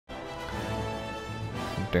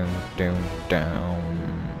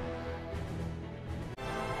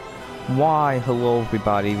Why, hello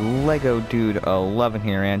everybody, Lego Dude 11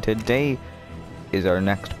 here, and today is our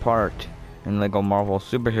next part in Lego Marvel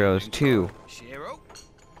Superheroes 2.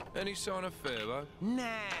 Any sign of Pharaoh? Nah,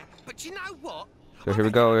 but you know what? So here we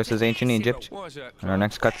go, this is Ancient Egypt, and our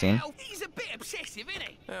next cutscene. He's a bit obsessive, isn't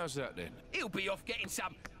he? How's that then? He'll be off getting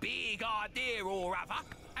some big idea or other,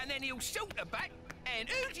 and then he'll saunter back, and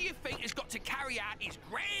who do you think has got to carry out his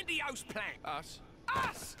grandiose plan? Us?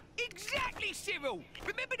 Us! Exactly, Cyril!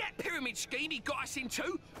 Remember that pyramid scheme he got us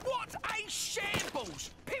into? What a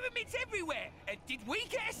shambles! Pyramids everywhere! And did we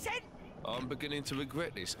get a cent? I'm beginning to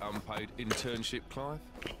regret this unpaid internship, Clive.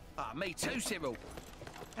 Ah, me too, Cyril.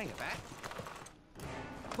 Hang about.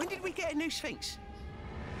 When did we get a new Sphinx?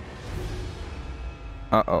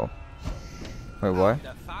 Uh-oh. Wait, what?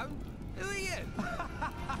 The phone? Who are you?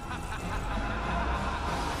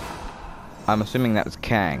 I'm assuming that was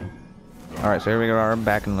Kang. Alright, so here we are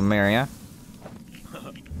back in Lemuria.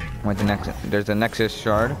 With the there's a Nexus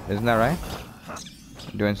shard, isn't that right?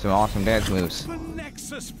 Doing some awesome dance moves. The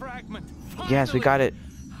Nexus fragment. Yes, we got it.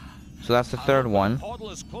 So that's the third one.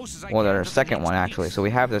 Well, our second one actually. So we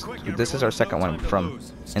have this. This is our second one from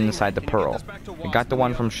inside the pearl. We got the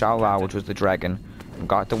one from Shao Lao, which was the dragon. We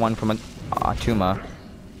got the one from Atuma,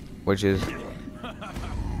 which is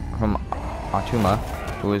from Atuma,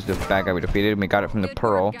 who is the bad guy we defeated. And we got it from the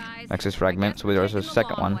pearl Nexus fragment. So there's a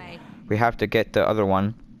second one. We have to get the other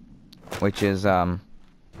one, which is the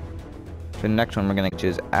next one we're gonna, which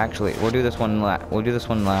is actually we'll do this one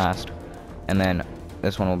last, and then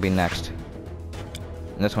this one will be next.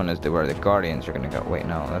 And this one is where the Guardians are gonna go. Wait,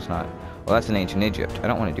 no, that's not. Well, that's in Ancient Egypt. I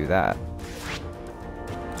don't want to do that.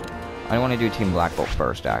 I want to do Team Black Bolt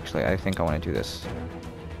first, actually. I think I want to do this.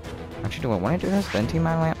 Actually, do I want to do this? Then Team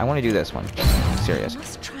Adelan? I want to do this one. I'm serious.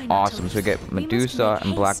 Awesome. So we get Medusa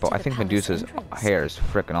and Black Bolt. I think Medusa's hair is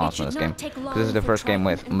freaking awesome in this game. Because this is the first game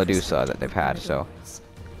with Medusa that they've had, so.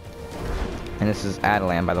 And this is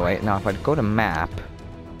Adelan, by the way. Now, if I go to map.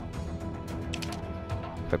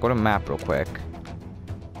 If I go to map real quick.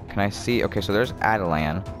 Can I see? Okay, so there's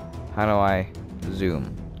Adelan. How do I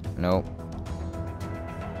zoom? Nope.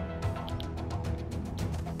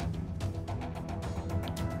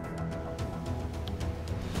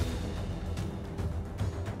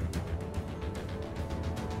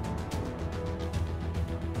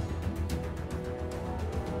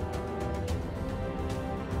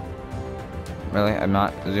 Really? I'm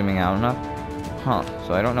not zooming out enough? Huh.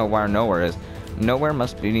 So I don't know where nowhere is. Nowhere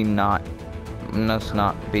must not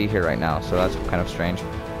be here right now, so that's kind of strange.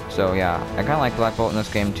 So yeah, I kind of like Black Bolt in this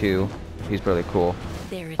game too. He's really cool.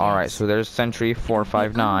 Alright, so there's Sentry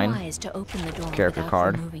 459 character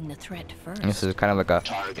card. And this is kind of like a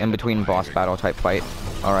in-between boss battle type fight.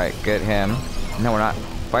 Alright, get him. No, we're not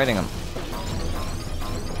fighting him.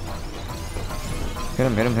 Hit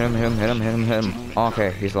him, hit him, hit him, hit him, hit him, hit him, hit him.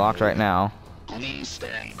 Okay, he's locked right now.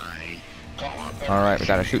 Alright, we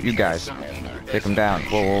gotta shoot you guys. Take him down.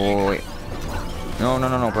 Whoa, whoa, whoa, wait. No, no,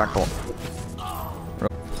 no, no, Black Bolt.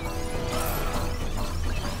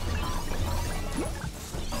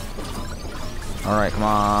 Alright, come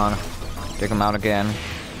on. Take him out again.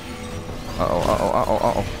 Uh-oh, uh-oh, uh-oh,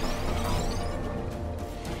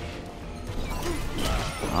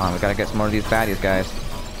 uh-oh. We gotta get some more of these baddies, guys.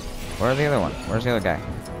 Where's the other one? Where's the other guy?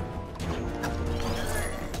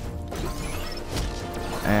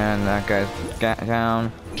 And that guy's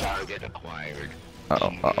down.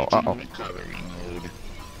 Uh-oh, uh-oh, uh-oh.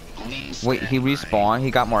 Wait, he respawned?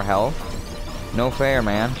 He got more health? No fair,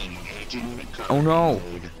 man. Oh no!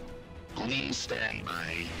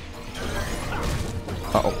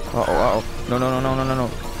 Uh-oh, uh-oh, uh-oh. No, no, no, no, no, no, no.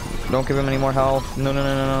 Don't give him any more health. No, no,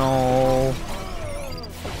 no, no, no, no.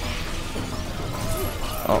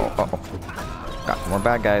 Uh-oh, uh-oh. Got more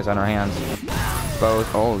bad guys on our hands.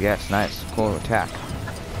 Both. Oh, yes, nice. Cool attack.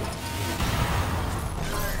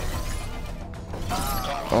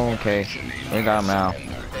 Okay, we got him now.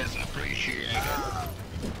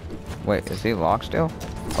 Wait, is he locked still?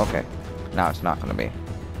 Okay, now it's not gonna be.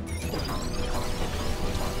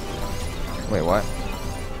 Wait, what?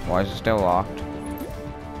 Why is it still locked?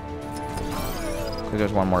 Because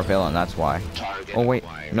there's one more villain, that's why. Oh wait,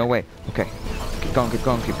 no way. Okay, keep going, keep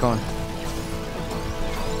going, keep going.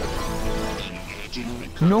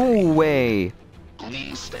 No way!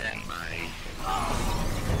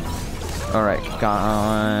 Alright, keep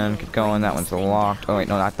going, that one's locked. Oh wait,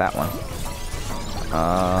 no, not that one.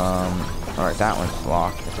 Alright, that one's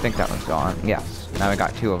locked. I think that one's gone. Yes, now we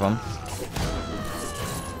got two of them.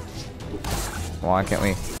 Why can't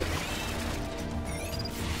we?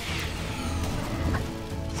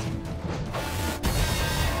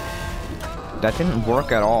 That didn't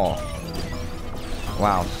work at all.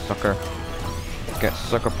 Wow, sucker. Get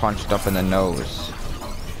sucker punched up in the nose.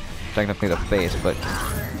 Technically the face, but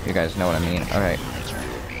you guys know what I mean. Alright.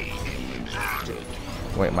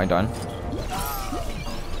 Wait, am I done?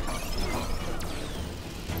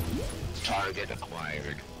 Target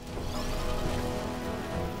acquired.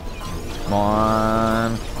 Come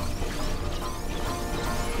on.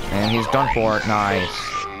 And he's done for it.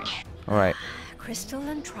 Nice. Alright. Crystal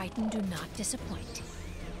and Triton do not disappoint.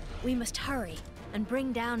 We must hurry and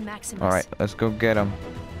bring down Maximus. Alright, let's go get him.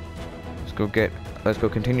 Let's go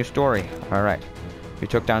continue story. Alright. We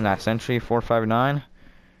took down that sentry 459.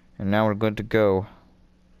 And now we're good to go.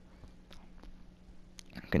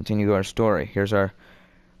 Continue our story. Here's our...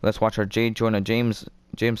 Let's watch our J. Jonah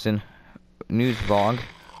Jameson news vlog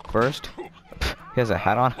first. He has a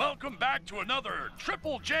hat on. Welcome back to another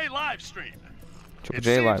Triple J live stream. Triple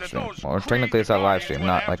J live stream. Or technically it's a live stream,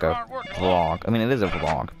 not like a vlog. I mean, it is a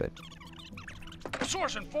vlog, but... A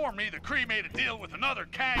source informed me the Kree made a deal with another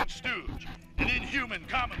Kang stooge, an Inhuman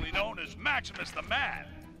commonly known as Maximus the Mad.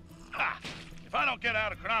 Ha! If I don't get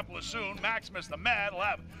out of Chronopolis soon, Maximus the Mad will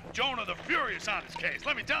have Jonah the Furious on his case,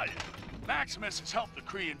 let me tell you. Maximus has helped the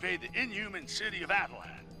Kree invade the Inhuman city of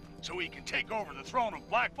Attilan, so he can take over the throne of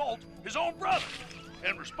Black Bolt, his own brother.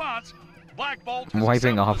 In response, Black Bolt has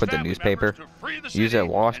wiping off his with the family newspaper. members to free the Use city a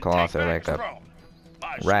and washcloth take or back like his a throne.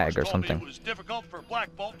 My rag source or told me something. It was difficult for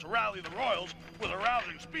Black Bolt to rally the royals with a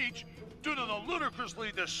rousing speech due to the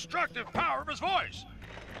ludicrously destructive power of his voice.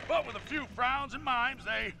 But with a few frowns and mimes,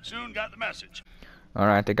 they soon got the message.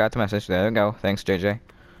 Alright, they got the message. There we go. Thanks, JJ.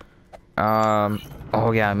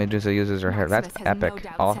 Oh yeah, Medusa uses her hair. That's epic.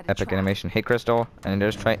 All epic animation. Hey, Crystal. And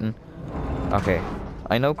there's Triton. Okay.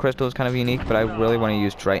 I know Crystal is kind of unique, but I really want to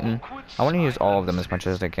use Triton. I want to use all of them as much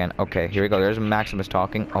as I can. Okay, here we go. There's Maximus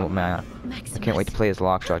talking. Oh man, I can't wait to play as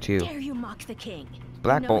Lockjaw too. Dare you mock the king?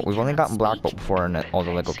 Black You know Bolt. he We've only cannot gotten Black speak. Bolt before in all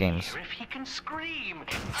the Lego games. If he can scream.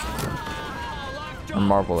 Or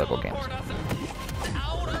Marvel Lego games.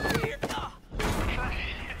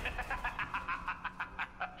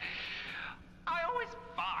 I always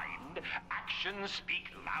find actions speak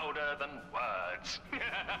louder than words.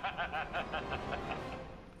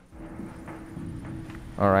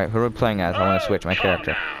 Alright, who are we playing as? I want to switch my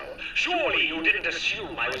character. Surely you didn't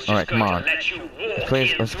assume I was just Alright, come going on. to let you walk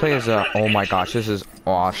Let's play as oh my gosh, this is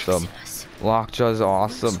awesome. Lockjaw's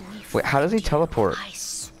awesome. Wait, how does he teleport? I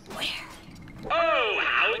swear. Oh,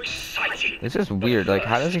 how exciting! This is weird. Like,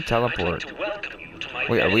 how does he teleport? To welcome you to my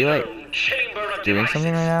Wait, are we like chamber of doing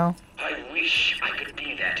something right now? I wish I could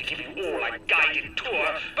be there to give you all a guided tour,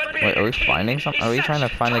 but Wait, are we finding something? Are we trying to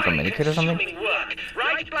find like a mini kit or something? Work,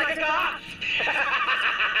 right, Black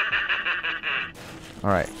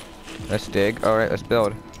Alright, let's dig. Alright, let's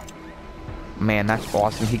build. Man, that's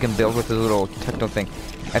awesome. He can build with his little techno thing.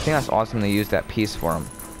 I think that's awesome to use that piece for him.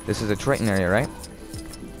 This is a Triton area, right?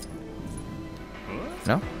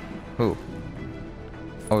 No? Who?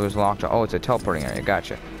 Oh, there's Lockjaw. Oh, it's a teleporting area.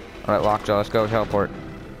 Gotcha. Alright, Lockjaw, let's go teleport.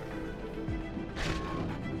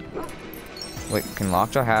 Wait, can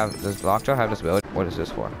Lockjaw have... Does Lockjaw have this ability? What is this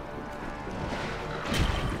for?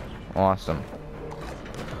 Awesome.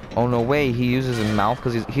 Oh, no way. He uses his mouth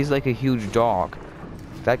because he's like a huge dog.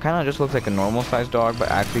 That kind of just looks like a normal sized dog,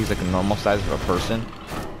 but actually he's like a normal size of a person.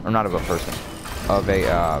 Or not of a person. Of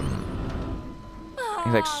a,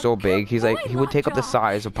 he's like so big. He's like, he would take up the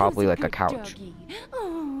size of probably like a couch.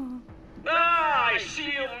 Ah, I see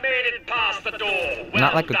you made it past the door.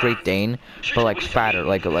 Not like a Great Dane, but like fatter.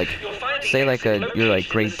 Like say like your like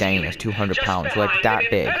Great Dane is 200 pounds. Like that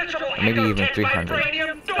big. Or maybe even 300. I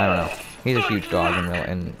don't know. He's a huge dog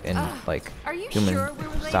in like human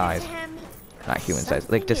size. Not human size,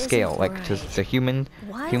 like to scale, like to the human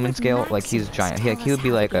scale, like he's giant. He would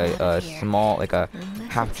be like a small, like a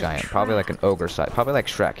half giant, probably like an ogre size, probably like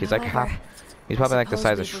Shrek. He's like half, he's probably like the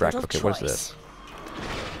size of Shrek. Okay, what is this?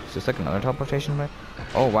 Is this like another teleportation bay?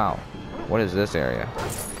 Oh wow, what is this area?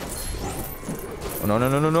 Oh no no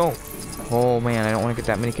no no no! Oh man, I don't want to get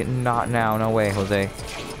that mini kit. Not now, no way, Jose.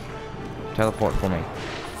 Teleport for me.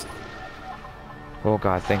 Oh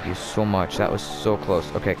god, thank you so much. That was so close.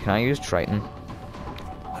 Okay, can I use Triton?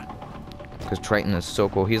 Because Triton is so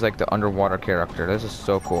cool. He's like the underwater character. This is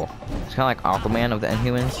so cool. It's kind of like Aquaman of the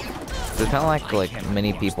Inhumans. There's kind of like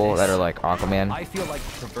many people that are like Aquaman. I feel like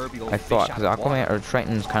proverbial. I thought, because Aquaman or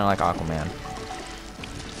Triton's kind of like Aquaman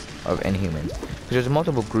of Inhumans. Because there's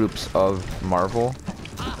multiple groups of Marvel,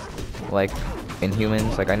 like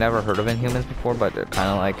Inhumans. Like I never heard of Inhumans before, but they're kind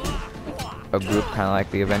of like a group, kind of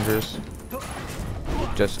like the Avengers.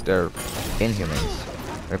 Just they're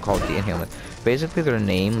Inhumans. They're called the Inhumans. basically their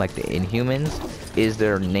name, like the Inhumans, is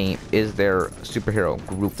their name, is their superhero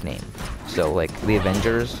group name. So like the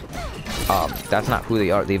Avengers, that's not who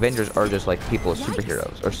they are. The Avengers are just like people with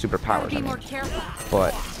superheroes or superpowers. I mean,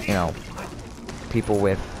 but you know, people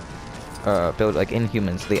with build like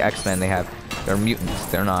Inhumans, the X-Men, they're mutants.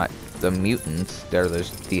 They're not the mutants. They're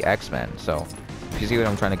the X-Men. So if you see what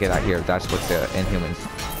I'm trying to get at here, that's what the Inhumans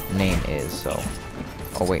name is. So,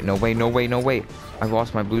 oh wait, no way, no way, no way. I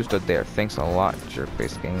lost my blue stud there. Thanks a lot,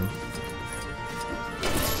 jerk-face game.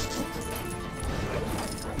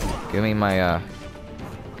 Give me my,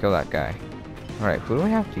 kill that guy. Alright, who do I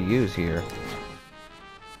have to use here?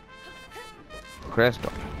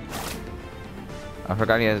 Crystal. I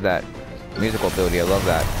forgot he has that musical ability. I love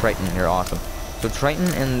that. Triton, you're awesome. So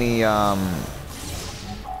Triton in the,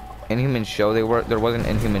 Inhuman show, there was an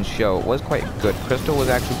Inhuman show. It was quite good. Crystal was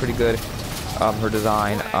actually pretty good. Her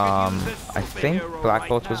design, I think Black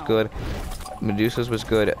Bolt's was good. Medusa's was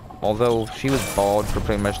good, although she was bald for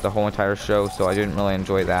pretty much the whole entire show, so I didn't really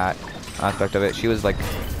enjoy that aspect of it. She was like,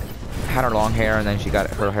 had her long hair, and then she got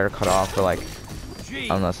her hair cut off for like,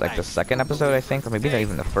 unless like the second episode, I think, or maybe not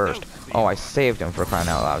even the first. Oh, I saved him for crying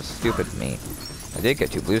out loud. Stupid me. I did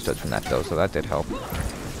get 2 blue studs from that though, so that did help.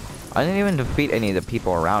 I didn't even defeat any of the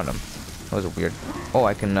people around him. That was weird. Oh,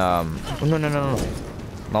 I can, oh, no.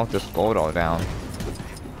 Melt this gold all down.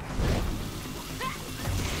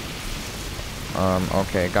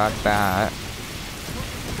 Okay, got that.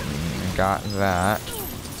 Got that.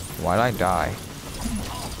 Why'd I die?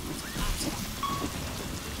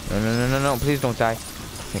 No, please don't die.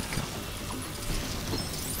 Thank God.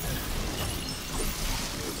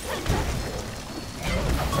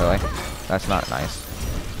 Really? That's not nice.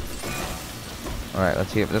 Alright,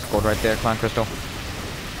 let's see if this gold right there. Come on, Crystal.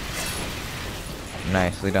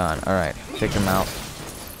 Nicely done. Alright, take him out.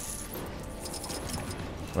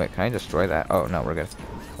 Wait, can I destroy that? Oh, no, we're good.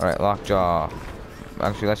 Alright, Lockjaw.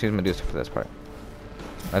 Actually, let's use Medusa for this part.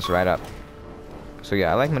 Let's ride up. So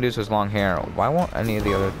yeah, I like Medusa's long hair. Why won't any of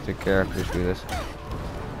the other 2 characters do this?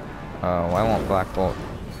 Why won't Black Bolt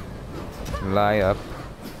fly up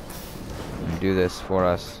and do this for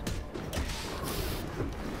us?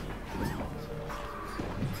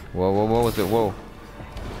 Whoa, what was it? Whoa.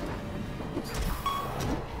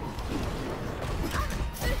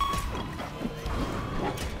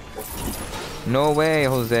 No way,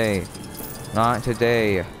 Jose. Not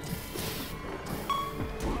today.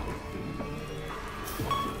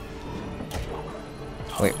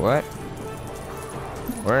 Wait, what?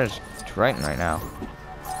 Where is Triton right now?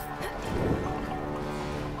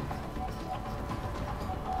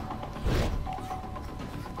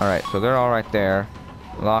 Alright, so they're all right there.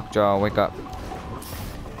 Lockjaw, wake up.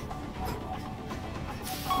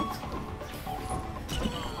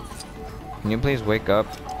 Can you please wake up?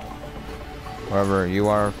 Wherever you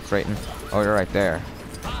are, Triton. Oh, you're right there.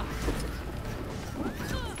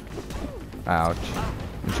 Ouch.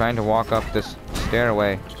 I'm trying to walk up this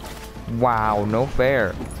stairway. Wow, no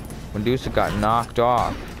fair. Medusa got knocked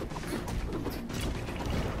off.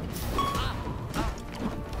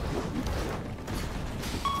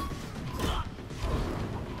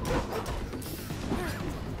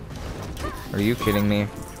 Are you kidding me?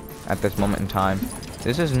 At this moment in time.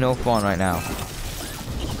 This is no fun right now.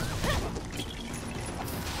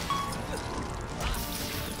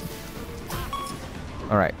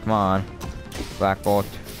 Alright, come on. Black Bolt.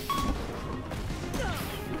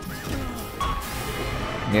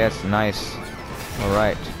 Yes, nice.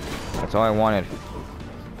 Alright. That's all I wanted.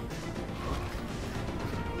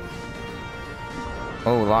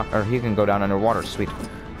 Oh, he can go down underwater. Sweet.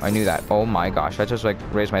 I knew that. Oh my gosh. I just like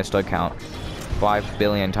raised my stud count 5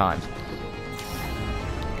 billion times.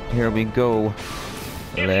 Here we go.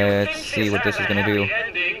 Let's see what this is gonna do.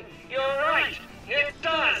 Ending. You're right. It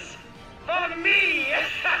does. For me.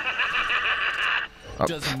 Oh.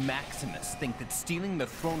 Does Maximus think that stealing the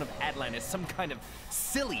throne of Atlan is some kind of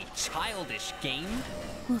silly, childish game?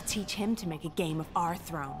 We'll teach him to make a game of our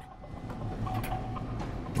throne.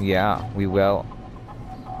 Yeah, we will.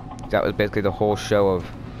 That was basically the whole show of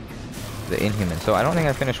the Inhumans. So I don't think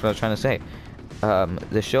I finished what I was trying to say.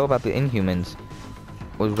 The show about the Inhumans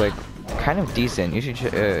was like kind of decent. You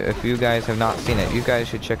should, if you guys have not seen it, you guys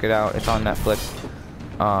should check it out. It's on Netflix.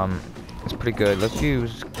 It's pretty good.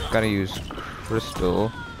 Gotta use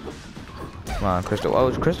Crystal. Come on, Crystal.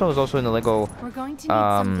 Oh, Crystal is also in the Lego. We're going to need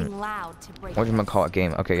something loud to break. Whatchamacallit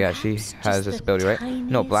game. Okay, yeah, she has this ability, right?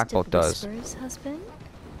 No, Black Bolt does.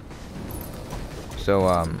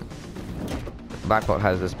 So, Black Bolt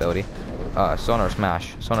has this ability. Sonar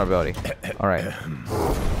Smash. Sonar ability. Alright.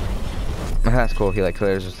 That's cool. He, like,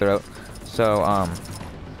 clears his throat. So,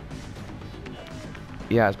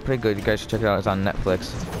 Yeah, it's pretty good. You guys should check it out. It's on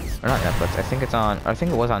Netflix. Or not Netflix. I think it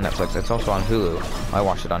was on Netflix. It's also on Hulu. I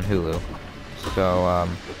watched it on Hulu. So,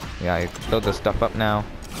 yeah, I build this stuff up now.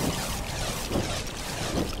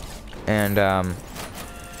 And,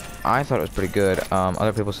 I thought it was pretty good.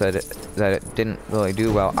 Other people said that it didn't really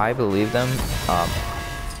do well. I believe them,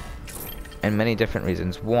 and many different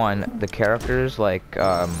reasons. One, the characters like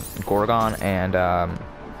Gorgon and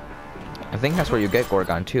I think that's where you get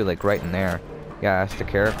Gorgon too, like right in there. Yeah, that's the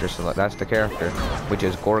character. So that's the character, which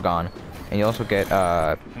is Gorgon, and you also get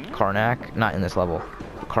Karnak. Not in this level.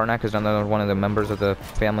 Karnak is another one of the members of the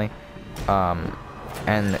family.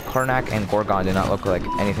 And Karnak and Gorgon did not look like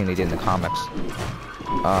anything they did in the comics.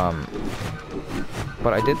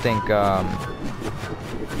 But I did think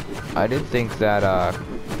that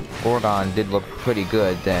Gorgon did look pretty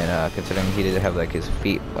good then, considering he did have like his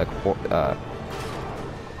feet like what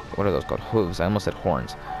are those called? Hooves. I almost said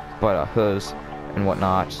horns, but hooves and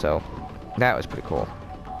whatnot. So that was pretty cool.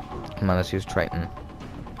 Come on, let's use Triton.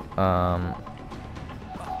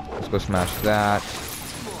 Let's go smash that.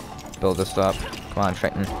 Build this up. Come on,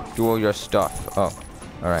 Triton. Do all your stuff. Oh,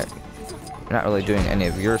 alright. Not really doing any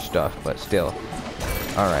of your stuff, but still.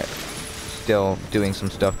 Alright. Still doing some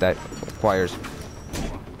stuff that requires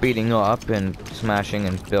beating up and smashing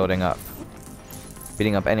and building up.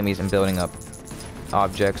 Beating up enemies and building up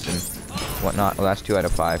objects and whatnot. Well, that's 2 out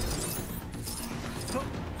of 5.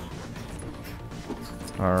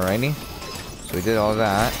 Alrighty. So we did all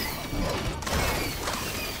that.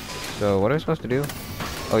 So what are we supposed to do?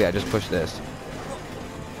 Oh yeah, just push this.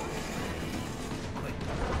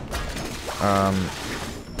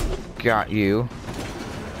 Got you.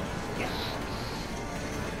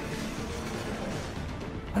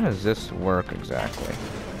 How does this work exactly?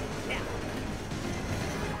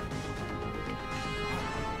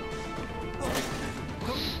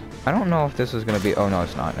 I don't know if this is gonna be. Oh no,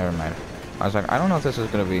 it's not. Never mind. I was like, I don't know if this is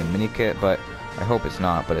gonna be a mini kit, but I hope it's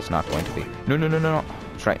not. But it's not going to be. No, no, no, no, no.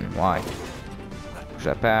 Triton, why? Push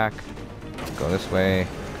that back. Go this way.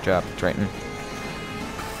 Good job, Triton.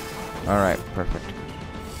 Alright, perfect.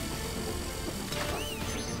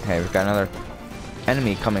 Hey, we've got another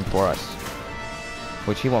enemy coming for us,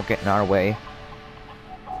 which he won't get in our way.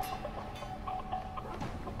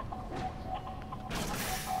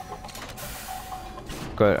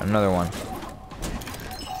 Good, another one.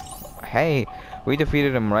 Hey, we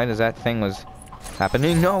defeated him right as that thing was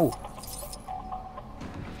happening. No!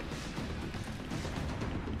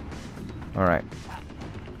 Alright.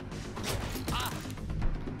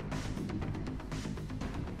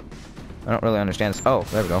 I don't really understand this. Oh,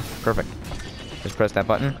 there we go. Perfect. Just press that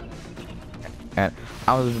button. And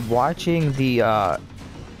I was watching the, I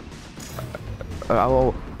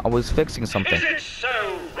was fixing something. Is it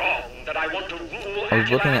so wrong that I want to rule I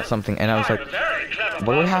was looking at something and I was like,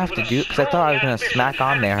 what do I have to do? Because I thought I was going to smack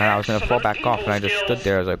on there and I was going to fall back off, and I just stood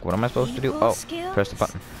there. I was like, what am I supposed to do? Oh, press the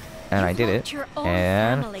button. And I did it.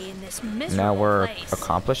 And now we're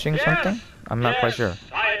accomplishing something? I'm not quite sure.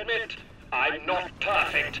 I admit, I'm not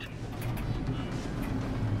perfect.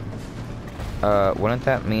 Wouldn't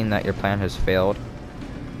that mean that your plan has failed?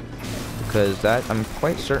 Because that, I'm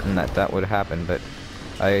quite certain that that would happen, but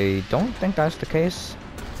I don't think that's the case.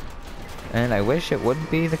 And I wish it would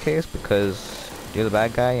be the case, because you're the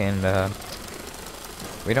bad guy, and,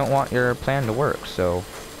 we don't want your plan to work, so...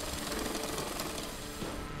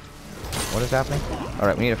 What is happening?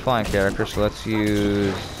 Alright, we need a flying character, so let's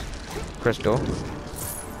use... Crystal.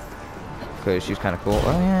 Because she's kind of cool.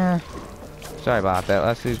 Oh, yeah. Sorry about that.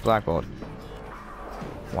 Let's use Black Bolt.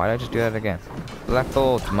 Why did I just do that again? Black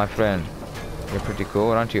Bolt, my friend. You're pretty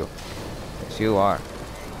cool, aren't you? Yes, you are.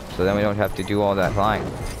 So then we don't have to do all that flying.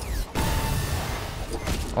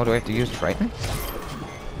 Oh, do I have to use Triton?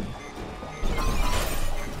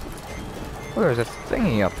 Oh, there's a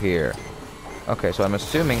thingy up here. Okay, so I'm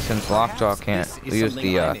assuming since Lockjaw can't use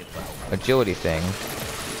the agility thing,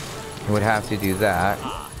 he would have to do that.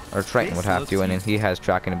 Or Triton would have to, and then he has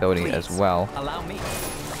tracking ability as well.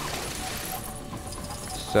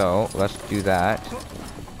 So, let's do that.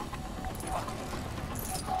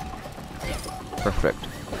 Perfect.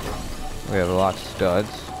 We have lots of studs.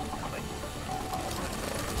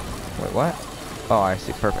 Wait, what? Oh, I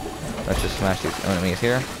see. Perfect. Let's just smash these enemies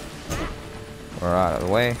here. We're out of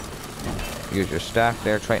the way. Use your staff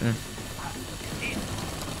there, Triton.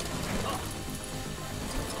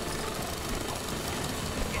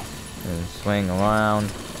 And swing around.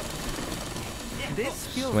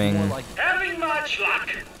 Swing. Having much luck.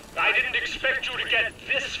 I didn't expect you to get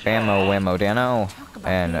this far. Bammo, whammo, dano.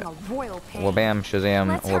 And wabam,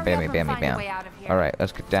 shazam, wabammy, bammy, bam. Alright,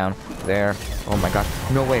 let's get down there. Oh my god.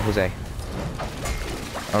 No way, Jose.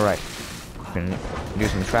 Alright. We can do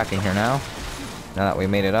some tracking here now. Now that we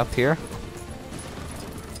made it up here.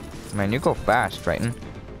 Man, you go fast, Triton.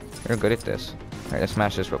 You're good at this. Alright, let's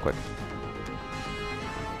smash this real quick.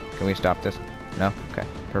 Can we stop this? No? Okay,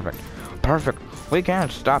 perfect. Perfect! We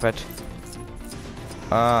can't stop it!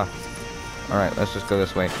 Alright, let's just go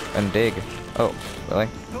this way and dig. Oh, really?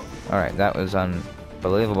 Alright, that was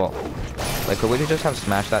unbelievable. Like, could we just have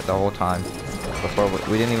smashed that the whole time? Before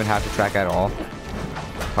we didn't even have to track at all?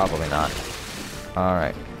 Probably not.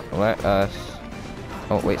 Alright, let us...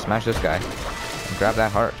 Oh, wait, smash this guy. And grab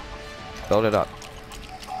that heart. Build it up.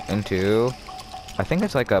 Into... I think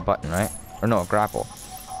it's like a button, right? Or no, a grapple.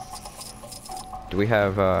 Do we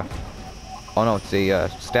have, Oh no, it's the,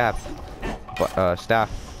 staff... staff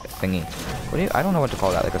thingy. What do you... I don't know what to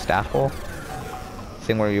call that. Like a staff hole?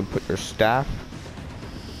 Thing where you put your staff?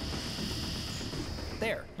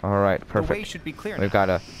 There. Alright, perfect. The way should be clear now. We've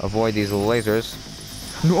gotta avoid these lasers.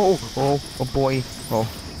 No! Oh boy. Oh.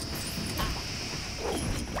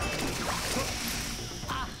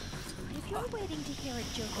 If you're waiting to hear a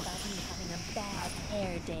joke about me having a bad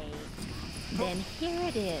hair day, then here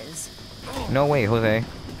it is. No way, Jose.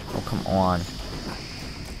 Oh, come on.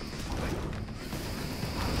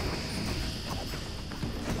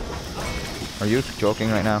 Are you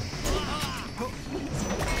joking right now?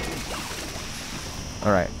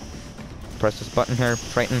 Alright. Press this button here,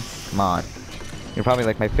 Triton. Come on. You're probably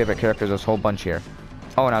like my favorite characters this whole bunch here.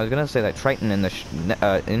 Oh, and I was gonna say that Triton in the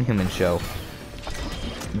Inhuman show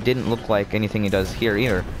didn't look like anything he does here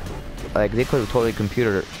either. Like, they could have totally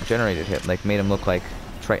computer generated him, like made him look like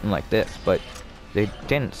Triton like this, but they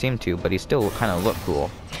didn't seem to, but he still kind of looked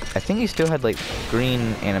cool. I think he still had like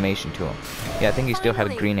green animation to him. Yeah, I think he still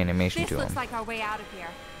had green animation to him. This looks like our way out of here.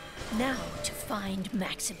 Now to find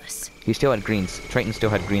Maximus. He still had green, Triton still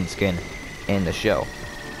had green skin in the show.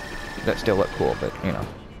 That still looked cool, but you know.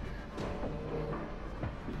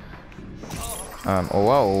 Oh,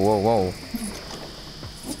 whoa.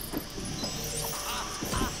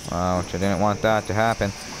 Ouch, I didn't want that to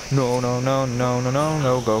happen. No,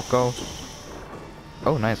 go.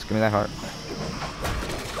 Oh, nice, give me that heart.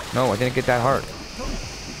 No, I didn't get that heart.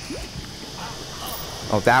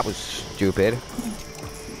 Oh, that was stupid.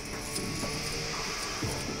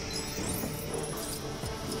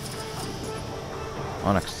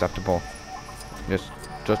 Unacceptable.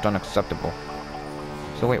 Just unacceptable.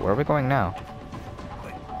 So wait, where are we going now?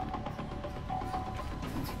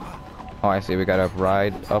 Oh, I see, we gotta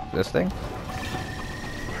ride up this thing.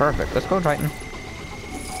 Perfect, let's go, Triton.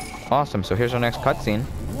 Awesome, so here's our next cutscene.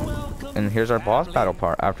 And here's our boss battle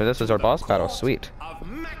part. After this is our boss battle, sweet. Of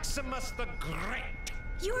Maximus the Great.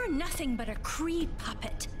 You are nothing but a Kree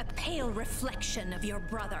puppet, a pale reflection of your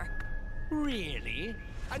brother. Really?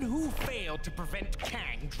 And who failed to prevent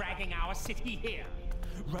Kang dragging our city here?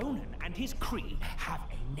 Ronan and his Kree have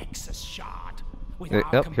a Nexus shard. With our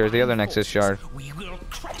Yep, here's the other combined Nexus forces, shard. We will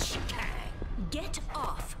crush Kang. Get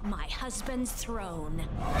off my husband's throne.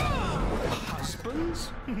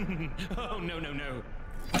 Husbands? Oh, no.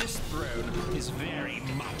 This throne is very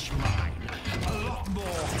much mine. A lot more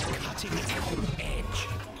cutting edge.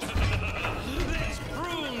 Let's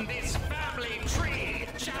prune this family tree,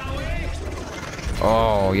 shall we?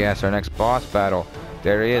 Oh, yes, our next boss battle.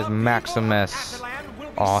 There he is, Maximus.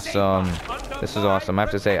 Awesome. This is awesome. I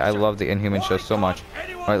have to say, I love the Inhuman show so much.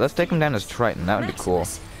 Alright, let's take him down as Triton. That would be cool.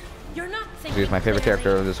 You're not He's my favorite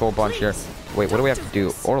character of this whole bunch here. Wait, what do we have to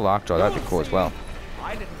do? Or Lockjaw, that'd be cool as well.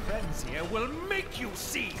 My little friends here will make you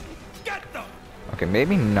see. Get them. Okay,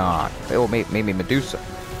 maybe not. Oh, maybe Medusa.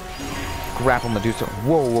 Grapple Medusa.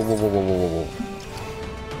 Whoa.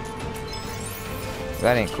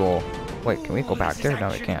 That ain't cool. Wait, can we go back there? No,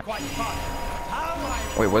 we can't.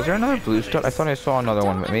 Wait, was there another blue star? I thought I saw another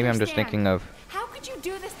one, but maybe I'm just thinking of... How could you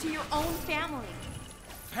do this to your own family?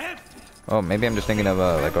 Oh, maybe I'm just thinking of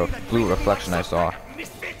like a blue reflection I saw.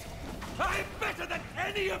 Misfit. I'm better than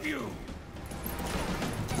any of you.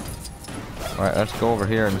 Alright, let's go over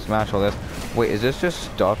here and smash all this. Wait, is this just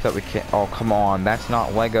stuff that we can't... Oh, come on. That's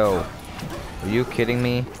not Lego. Are you kidding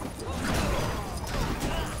me?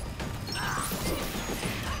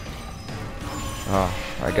 Oh,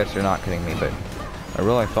 I guess you're not kidding me, but I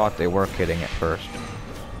really thought they were kidding at first.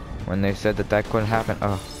 When they said that that couldn't happen.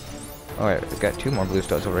 Oh. Alright, we've got 2 more blue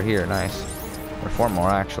stars over here. Nice. Or 4 more,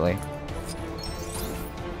 actually.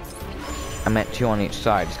 I meant 2 on each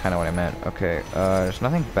side, is kind of what I meant. Okay, there's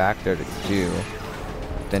nothing back there to do.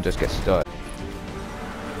 Then just get stuck.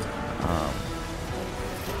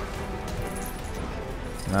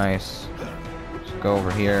 Nice. Let's go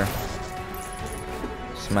over here.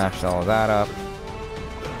 Smash all of that up.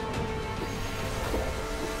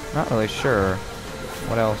 Not really sure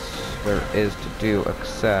what else there is to do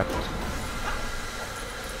except...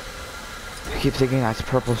 I keep thinking that's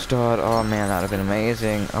purple stud. Oh man, that would have been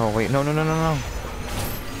amazing. Oh wait, no, no, no, no, no.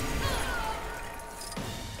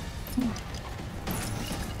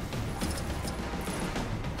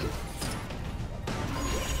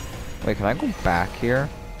 Wait, can I go back here?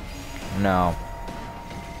 No.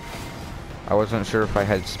 I wasn't sure if I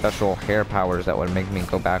had special hair powers that would make me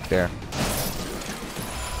go back there.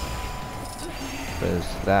 What is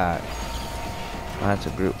that? Oh, that's a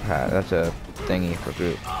group pad. That's a thingy for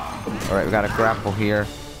group. Alright, we got a grapple here.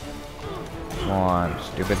 Come on,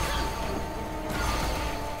 stupid.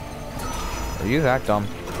 Are you that dumb?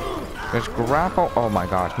 There's grapple. Oh my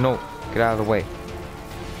gosh, no. Get out of the way.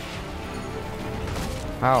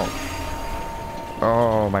 How?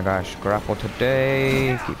 Oh my gosh, grapple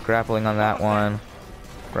today. Keep grappling on that one.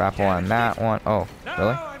 Grapple on that one. Oh,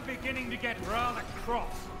 really? Now I'm beginning to get rather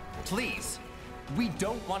cross. Please, we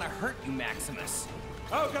don't want to hurt you, Maximus.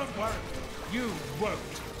 Oh, don't worry. You won't.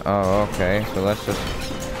 Oh, okay. So let's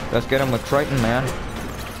get him with Triton, man.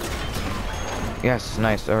 Yes,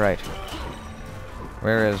 nice. All right.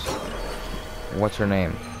 Where is? What's her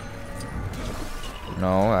name?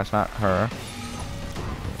 No, that's not her.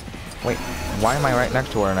 Wait, why am I right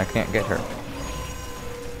next to her and I can't get her?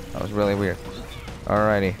 That was really weird.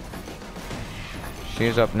 Alrighty.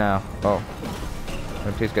 She's up now. Oh.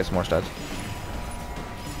 Please get some more studs.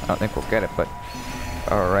 I don't think we'll get it, but...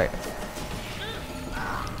 Alright.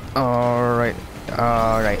 Alright.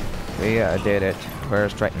 Alright. We did it.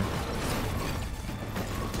 Where's Triton?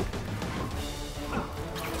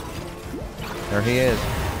 There he is.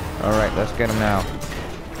 Alright, let's get him now.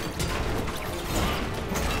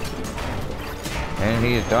 And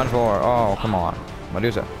he's done for. Oh, come on.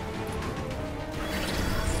 Medusa.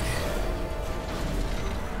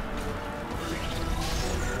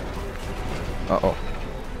 Uh-oh.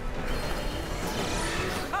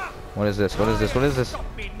 What is this? What is this? What is this?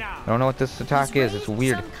 I don't know what this attack is. It's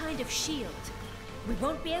weird. Some kind of shield. We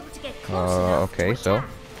won't be able to get close enough okay, to so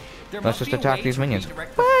attack. let's just attack these minions.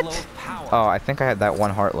 What? Oh, I think I had that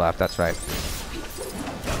one heart left. That's right.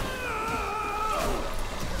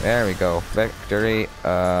 There we go. Victory.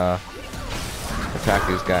 Attack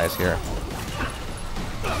these guys here.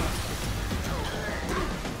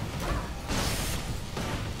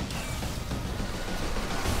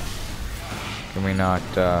 Can we not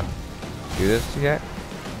do this yet?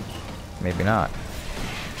 Maybe not.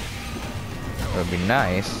 It would be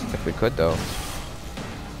nice if we could, though.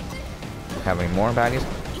 Have any more baddies?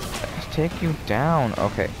 Let's take you down.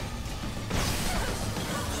 Okay.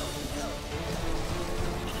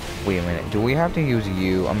 Wait a minute. Do we have to use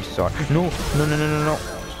you? I'm sorry. No, no, no, no, no, no.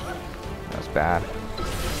 That's bad.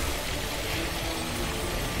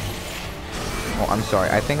 Oh, I'm sorry.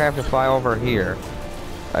 I think I have to fly over here.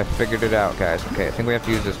 I figured it out, guys. Okay, I think we have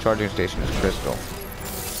to use this charging station as crystal.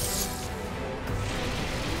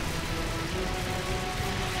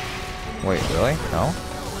 Wait, really? No?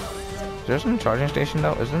 There's no charging station,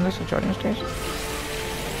 though? Isn't this a charging station?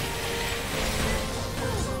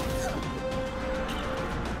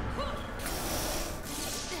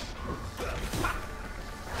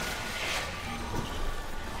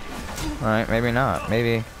 Alright, maybe not.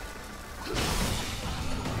 Maybe...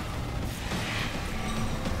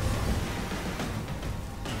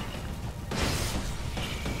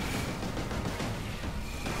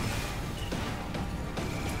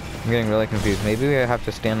 I'm getting really confused. Maybe we have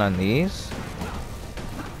to stand on these?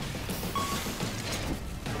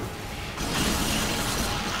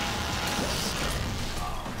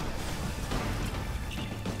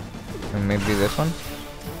 And maybe this one?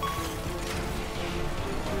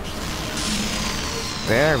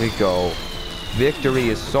 There we go. Victory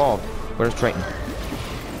is solved. Where's Triton?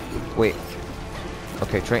 Wait.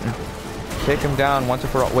 Okay, Triton. Take him down once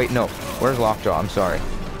and for all. Wait, no. Where's Lockjaw? I'm sorry.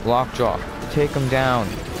 Lockjaw. Take him down.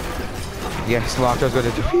 Yes, Lockjaw's going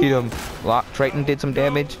to defeat him. Triton did some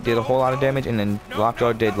damage, did a whole lot of damage, and then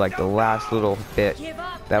Lockjaw did like the last little bit.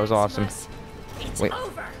 That was awesome. Wait.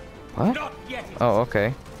 What? Oh,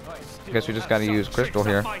 okay. I guess we just got to use Crystal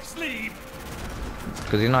here.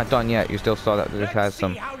 Because he's not done yet. You still saw that this has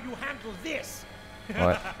some...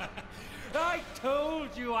 What? I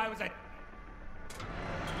told you I was a...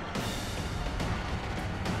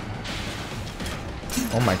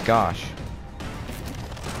 Oh my gosh.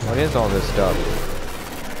 What is all this stuff?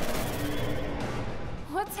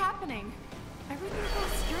 What's happening? Everything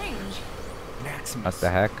feels strange. Maximus. What the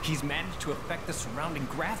heck? He's managed to affect the surrounding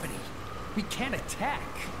gravity. We can't attack.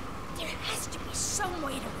 There has to be some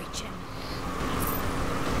way to reach him.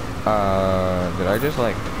 Did I just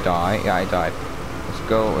like die? Yeah, I died. Let's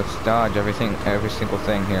go. Let's dodge everything, every single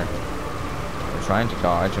thing here. We're trying to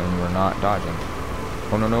dodge and we're not dodging.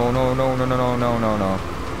 Oh no no no no no no no no no no.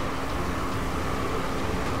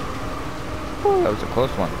 Whew, that was a close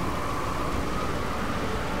one.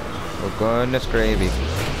 Oh goodness gravy.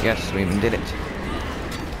 Yes, we even did it.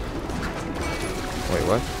 Wait,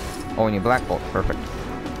 what? Oh, we need Black Bolt. Perfect.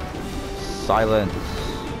 Silence.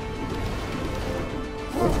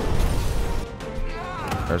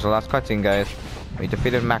 There's the last cutscene, guys. We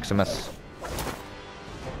defeated Maximus.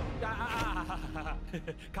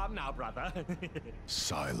 Come now, brother.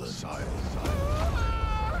 Silence.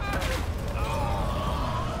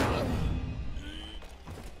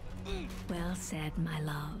 Well said, my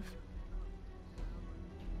love.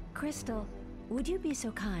 Crystal, would you be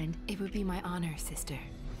so kind? It would be my honor, sister.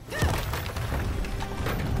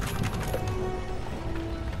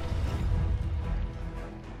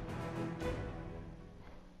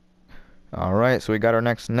 Alright, so we got our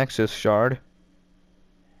next Nexus shard.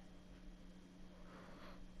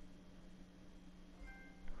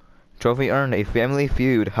 Trophy earned, a family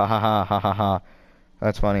feud. Ha ha ha ha ha ha.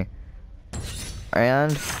 That's funny.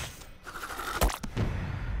 And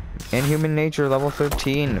Inhuman Nature level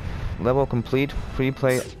 13. Level complete. Free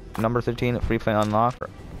play number 13. Free play unlocked.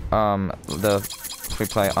 The free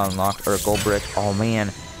play unlocked or gold brick. Oh man.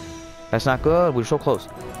 That's not good. We're so close.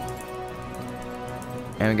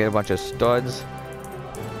 And we get a bunch of studs.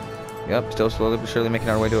 Yep, still slowly but surely making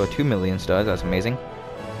our way to a 2 million studs. That's amazing.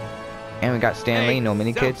 And we got Stanley, no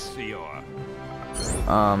mini kits.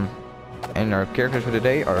 And our characters for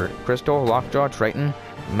today are Crystal, Lockjaw, Triton,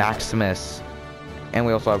 Maximus. And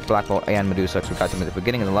we also have Black Bolt and Medusa, which we got them at the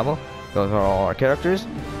beginning of the level. Those are all our characters.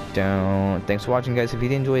 Thanks for watching, guys. If you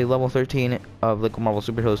did enjoy level 13 of Lego Marvel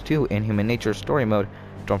Super Heroes 2 Inhuman Nature Story Mode,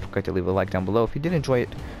 don't forget to leave a like down below. If you did enjoy it,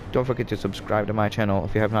 don't forget to subscribe to my channel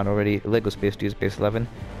if you have not already, Lego Space D Space 11.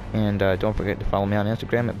 And don't forget to follow me on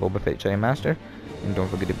Instagram at BobaFettJMaster. And don't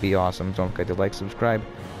forget to be awesome. Don't forget to like, subscribe.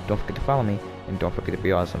 Don't forget to follow me. And don't forget to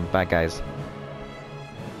be awesome. Bye, guys.